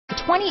The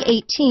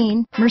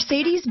 2018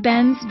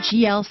 Mercedes-Benz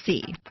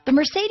GLC. The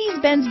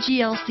Mercedes-Benz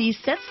GLC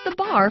sets the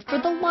bar for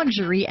the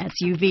luxury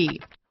SUV.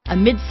 A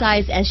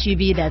midsize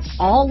SUV that's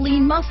all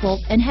lean muscle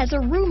and has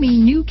a roomy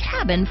new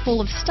cabin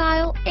full of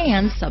style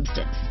and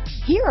substance.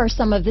 Here are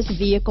some of this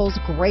vehicle's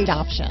great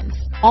options: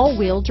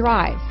 all-wheel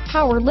drive,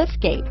 power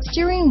liftgate,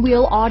 steering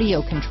wheel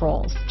audio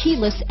controls,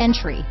 keyless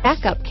entry,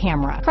 backup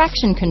camera,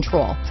 traction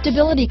control,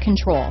 stability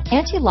control,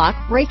 anti-lock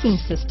braking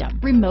system,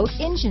 remote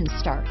engine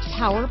start,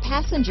 power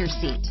passenger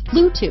seat,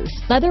 Bluetooth,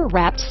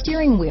 leather-wrapped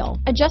steering wheel,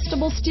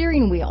 adjustable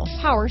steering wheel,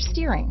 power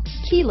steering,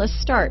 keyless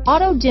start,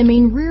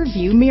 auto-dimming rear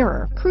view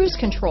mirror, cruise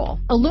control,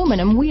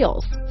 aluminum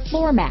wheels,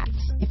 floor mats.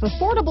 If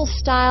affordable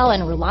style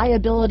and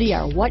reliability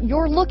are what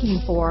you're looking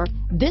for,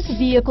 this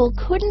vehicle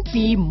couldn't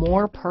be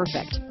more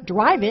perfect.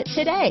 Drive it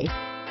today.